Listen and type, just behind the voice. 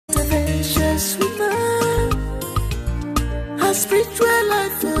Your spiritual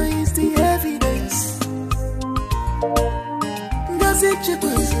life is the evidence. Does it you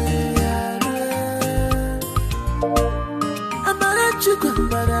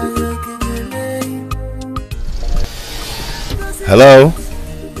Hello?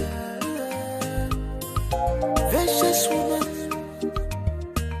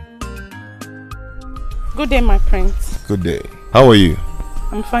 Good day, my prince. Good day. How are you?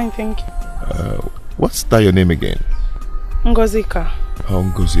 I'm fine, thank you. What's that your name again? Ngozika. Oh,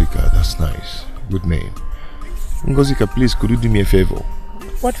 Ngozika, that's nice. Good name. Ngozika, please, could you do me a favor?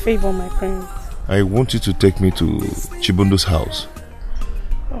 What favor, my prince? I want you to take me to Chibundo's house.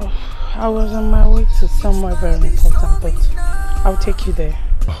 Oh, I was on my way to somewhere very important, but I'll take you there.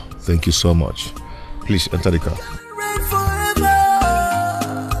 Oh, thank you so much. Please, enter the car.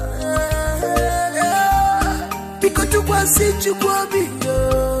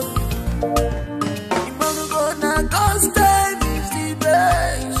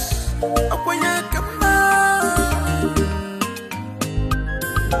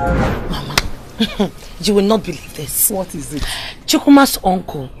 Mama, you will not believe this. What is it? Chukwuma's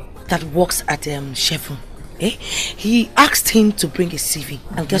uncle that works at Chevron, he asked him to bring a CV.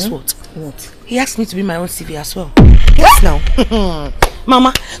 And guess what? What? He asked me to bring my own CV as well. Yes, now.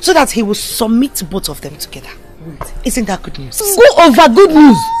 Mama, so that he will submit both of them together. Wait. Isn't that good news? Go over good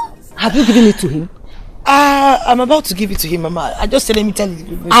news. Have you given it to him? I'm about to give it to him, Mama. I just said, let me tell you the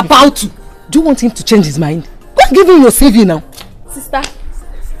good news. About to? Do you want him to change his mind? Go give him your CV now. Sister,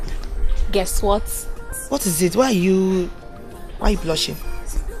 guess what? What is it? Why are you blushing?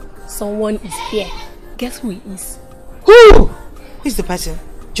 Someone is here. Guess who he is? Who? Who is the person?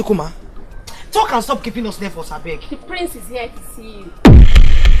 Chukwuma. Talk and stop keeping us there for Sabek. The prince is here to see you.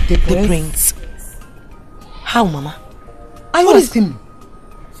 The prince? How, Mama? What is him?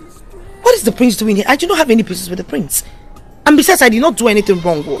 What is the prince doing here? I do not have any business with the prince. And besides, I did not do anything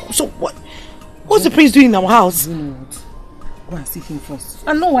wrong. So what? What's the prince doing in our house? You know what? Go and see him first.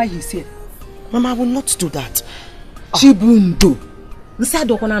 I know why he's here. Mama, I will not do that. Chibundo.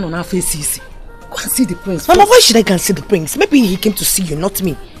 Go and see the prince. Mama, why should I go and see the prince? Maybe he came to see you, not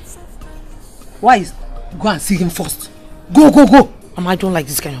me. Why? Go and see him first. Go. Mama, I don't like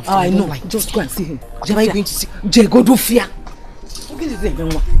this kind of thing. I know. Like Just go and see him. Am I going to see? Go do fear.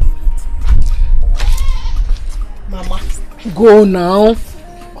 Mama. Go now.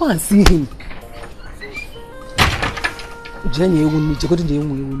 Go and see him.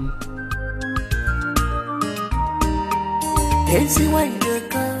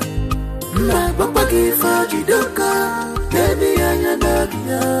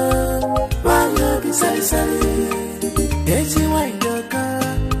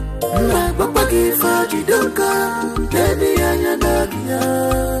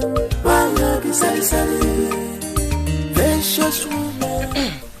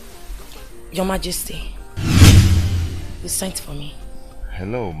 Your Majesty, you sent for me.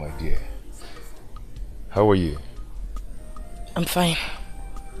 Hello, my dear. How are you? I'm fine.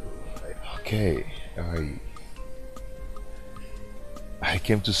 Okay, I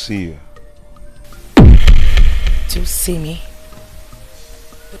came to see you. To see me?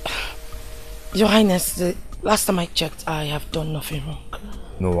 Your Highness, the last time I checked, I have done nothing wrong.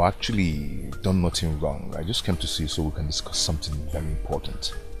 No, actually, done nothing wrong. I just came to see you so we can discuss something very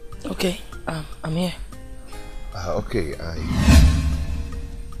important. Okay, I'm here. Okay,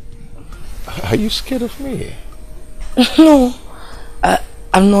 are you scared of me? No,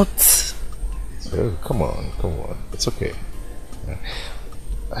 I'm not. Oh, come on. It's okay.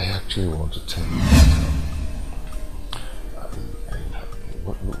 I actually want to tell you.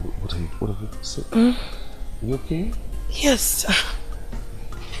 What have you said? You okay? Yes.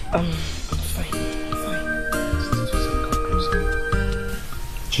 I'm fine.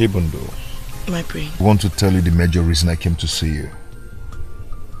 Chibundo. My prince. I want to tell you the major reason I came to see you.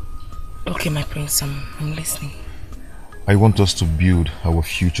 Okay, my prince, I'm listening. I want us to build our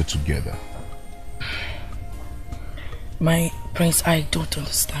future together. My prince, I don't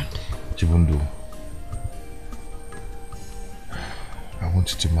understand. Chibundo, I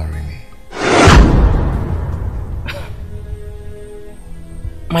want you to marry me.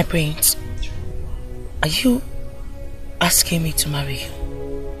 My prince, are you asking me to marry you?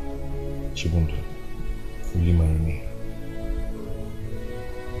 Chibundo, will you marry me?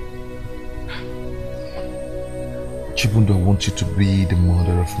 Chibundo, I want you to be the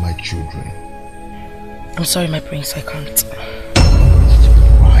mother of my children. I'm sorry, my prince, I can't.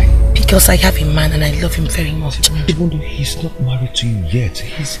 Why? Because I have a man and I love him very much. Chibundo, he's not married to you yet.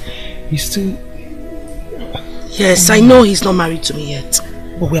 He's still... Yes, I know he's not married to me yet.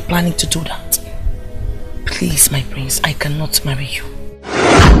 But we're planning to do that. Please, my prince, I cannot marry you.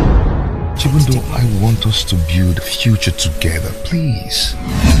 Even though I want us to build a future together, please.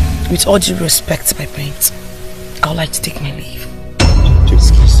 With all due respect, my prince, I would like to take my leave.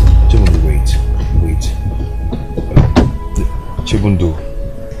 Chibundo, wait.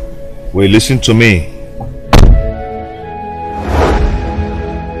 Chibundo, wait, listen to me.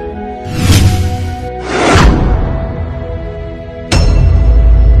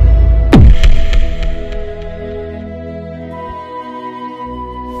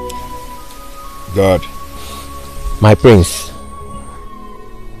 God. My prince.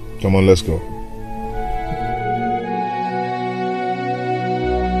 Come on, let's go.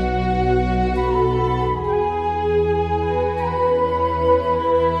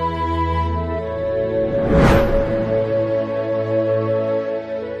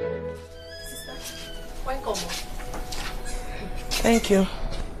 Thank you.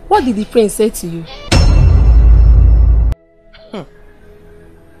 What did the prince say to you?